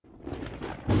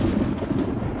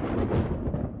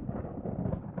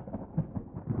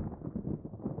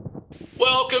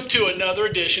Welcome to another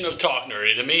edition of Talk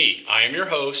Nerdy to Me. I am your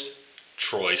host,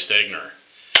 Troy Stegner.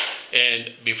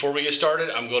 And before we get started,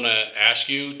 I'm going to ask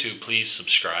you to please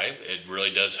subscribe. It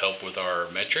really does help with our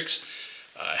metrics.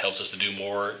 Helps us to do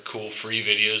more cool free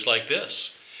videos like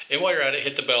this. And while you're at it,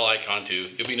 hit the bell icon too.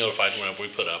 You'll be notified whenever we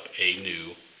put up a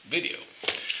new video.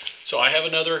 So I have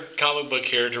another comic book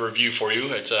here to review for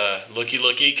you. It's a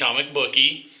Looky Comic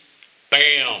Bookie.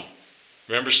 Bam!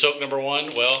 Remember Silk number 1?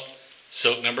 Well,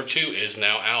 Silk number 2 is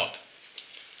now out.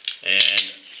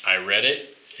 And I read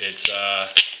it. It's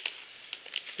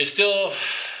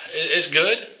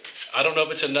good. I don't know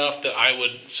if it's enough that I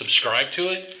would subscribe to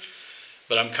it,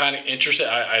 but I'm kind of interested.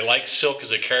 I like Silk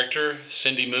as a character.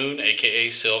 Cindy Moon, aka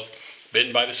Silk,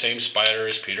 bitten by the same spider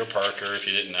as Peter Parker, if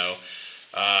you didn't know.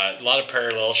 A lot of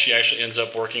parallels. She actually ends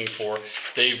up working for,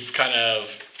 they've kind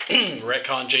of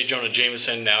retconned J. Jonah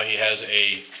Jameson. Now he has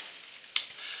a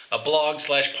blog /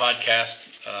 podcast,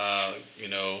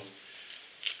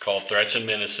 called Threats and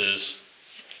Menaces.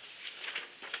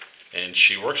 And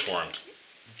she works for him,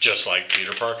 just like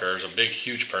Peter Parker. There's a big,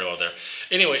 huge parallel there.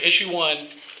 Anyway, issue 1,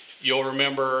 you'll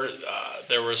remember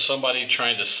there was somebody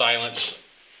trying to silence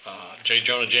J.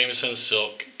 Jonah Jameson.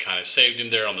 Silk kind of saved him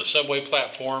there on the subway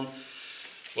platform.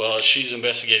 Well, she's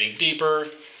investigating deeper.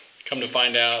 Come to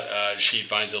find out, she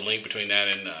finds a link between that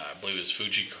and I believe it's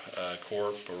Fuji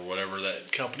Corp or whatever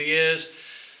that company is.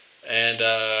 And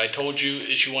I told you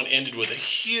issue 1 ended with a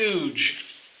huge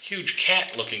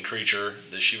cat-looking creature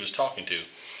that she was talking to.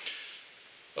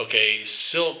 Okay,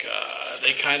 Silk,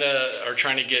 they kind of are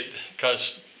trying to get,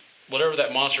 because whatever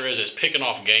that monster is picking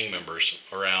off gang members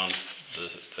around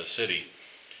the city.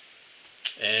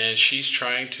 And she's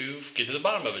trying to get to the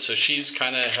bottom of it. So she's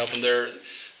kind of helping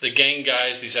the gang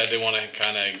guys decide they want to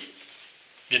kind of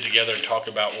get together and talk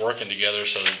about working together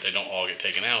so that they don't all get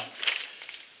taken out.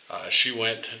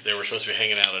 They were supposed to be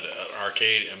hanging out at an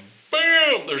arcade, and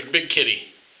boom, there's Big Kitty.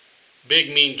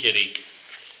 Big mean Kitty.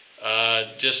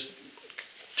 Just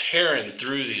tearing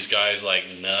through these guys like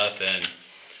nothing.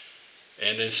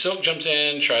 And then Silk jumps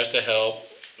in, tries to help,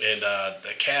 and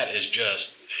the cat is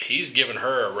he's giving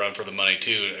her a run for the money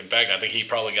too. In fact, I think he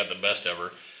probably got the best of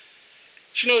her.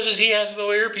 She notices he has a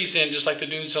little earpiece in, just like the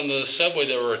dudes on the subway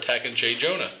that were attacking J.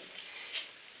 Jonah.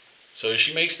 So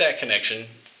she makes that connection.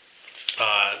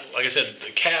 Like I said,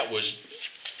 the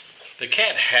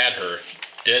cat had her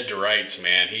dead to rights,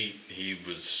 man. He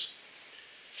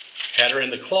had her in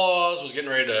the claws, was getting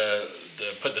ready to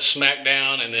put the smack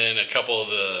down, and then a couple of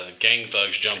the gang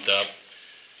thugs jumped up.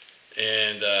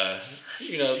 And,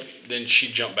 then she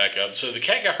jumped back up. So the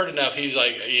cat got hurt enough, he's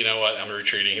like, you know what, I'm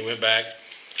retreating. He went back.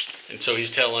 And so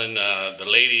he's telling the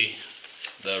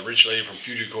rich lady from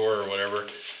Fujicor or whatever,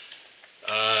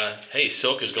 hey,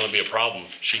 Silk is going to be a problem.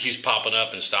 She keeps popping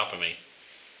up and stopping me.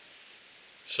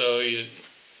 So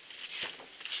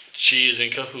she is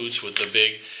in cahoots with the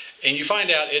big, and you find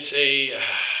out it's a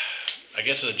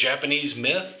Japanese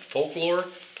myth, folklore.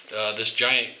 This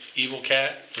giant evil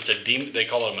cat. It's a demon. They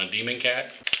call him a demon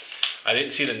cat. I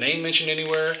didn't see the name mentioned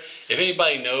anywhere. If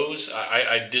anybody knows,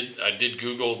 I did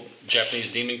Google Japanese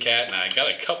demon cat, and I got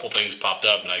a couple things popped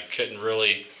up, and I couldn't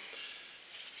really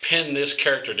pin this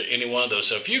character to any one of those.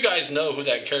 So if you guys know who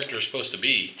that character is supposed to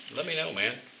be, let me know,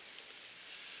 man.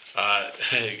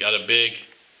 Got a big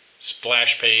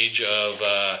splash page of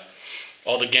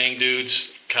all the gang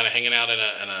dudes kind of hanging out in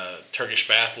a Turkish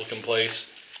bath looking place.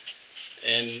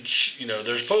 And,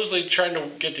 they're supposedly trying to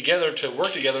get together to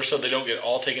work together so they don't get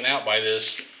all taken out by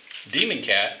this demon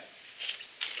cat.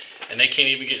 And they can't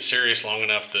even get serious long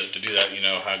enough to do that,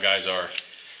 how guys are.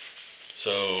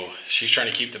 So she's trying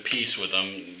to keep the peace with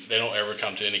them. They don't ever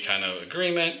come to any kind of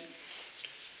agreement.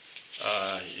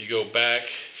 You go back,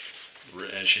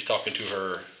 and she's talking to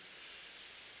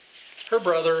her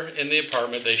brother in the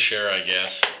apartment they share, I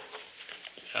guess.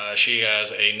 She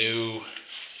has a new...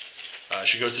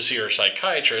 she goes to see her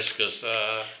psychiatrist because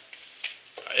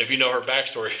if you know her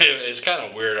backstory, it's kind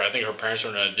of weird. I think her parents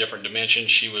were in a different dimension.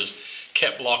 She was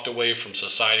kept locked away from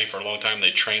society for a long time.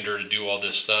 They trained her to do all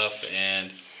this stuff,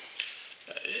 and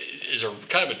it's a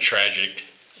kind of a tragic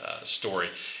story.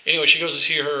 Anyway, she goes to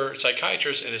see her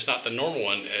psychiatrist, and it's not the normal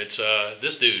one. It's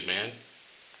this dude, man,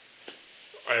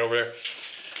 right over there.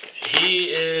 He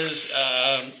is.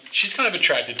 She's kind of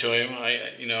attracted to him.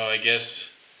 I guess.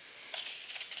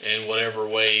 In whatever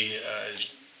way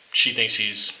she thinks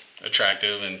he's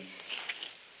attractive. And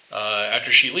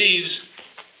after she leaves,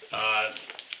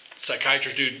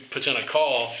 psychiatrist dude puts in a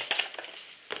call,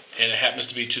 and it happens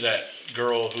to be to that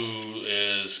girl who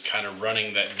is kind of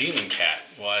running that demon cat.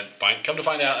 Well, come to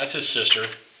find out, that's his sister.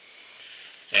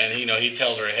 And, he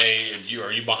tells her, hey,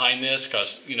 are you behind this?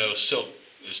 Because, Silk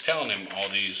is telling him all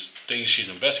these things she's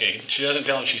investigating. She doesn't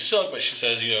tell him she's Silk, but she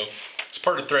says, it's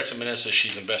part of Threats and Menaces.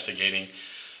 She's investigating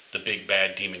the big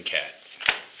bad demon cat.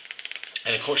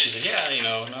 And of course she said, yeah,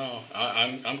 no,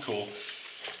 I'm cool.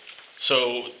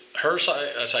 So her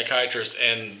psychiatrist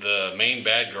and the main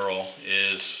bad girl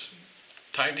is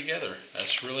tied together.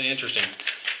 That's really interesting.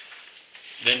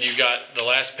 Then you got the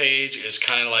last page is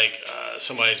kind of like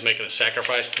somebody's making a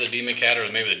sacrifice to the demon cat,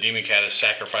 or maybe the demon cat is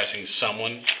sacrificing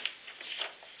someone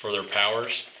for their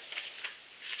powers.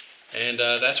 And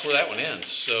that's where that one ends.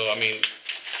 So, I mean,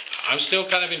 I'm still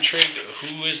kind of intrigued.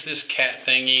 Who is this cat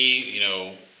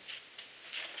thingy?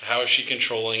 How is she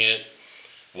controlling it?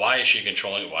 Why is she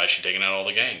controlling it? Why is she taking out all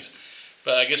the gangs?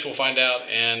 But I guess we'll find out.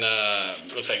 And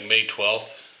it looks like May 12th.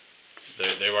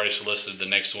 They've already solicited the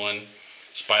next one.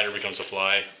 Spider becomes a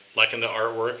fly. Liking the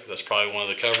artwork. That's probably one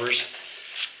of the covers.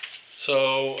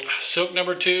 So, Silk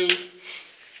number 2.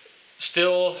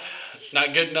 Still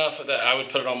not good enough that I would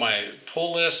put it on my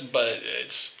pull list, but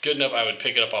it's good enough I would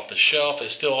pick it up off the shelf.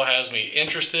 It still has me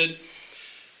interested.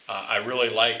 I really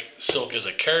like Silk as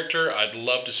a character. I'd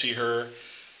love to see her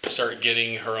start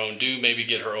getting her own due, maybe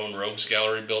get her own rogues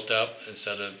gallery built up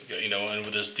instead of, and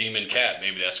with this demon cat,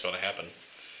 maybe that's going to happen.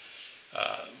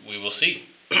 We will see.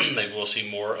 Maybe we'll see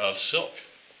more of Silk.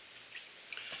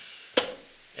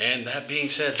 And that being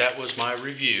said, that was my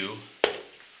review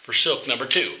for Silk number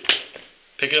 2.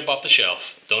 Pick it up off the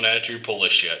shelf. Don't add it to your pull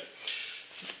list yet.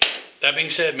 That being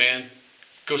said, man,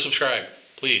 go subscribe.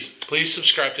 Please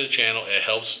subscribe to the channel. It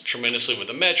helps tremendously with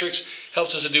the metrics.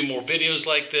 Helps us to do more videos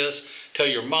like this. Tell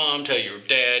your mom, tell your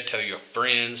dad, tell your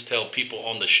friends, tell people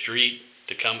on the street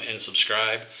to come and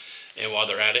subscribe. And while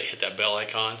they're at it, hit that bell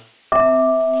icon.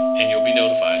 And you'll be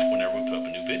notified whenever we put up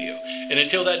a new video. And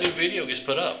until that new video gets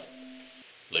put up,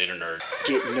 later, nerd.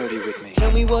 Get nerdy with me.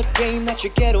 Tell me what game that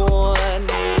you get on.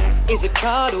 Is it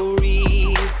card or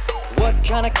read? What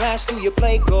kind of class do you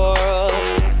play, girl?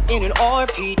 In an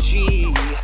RPG.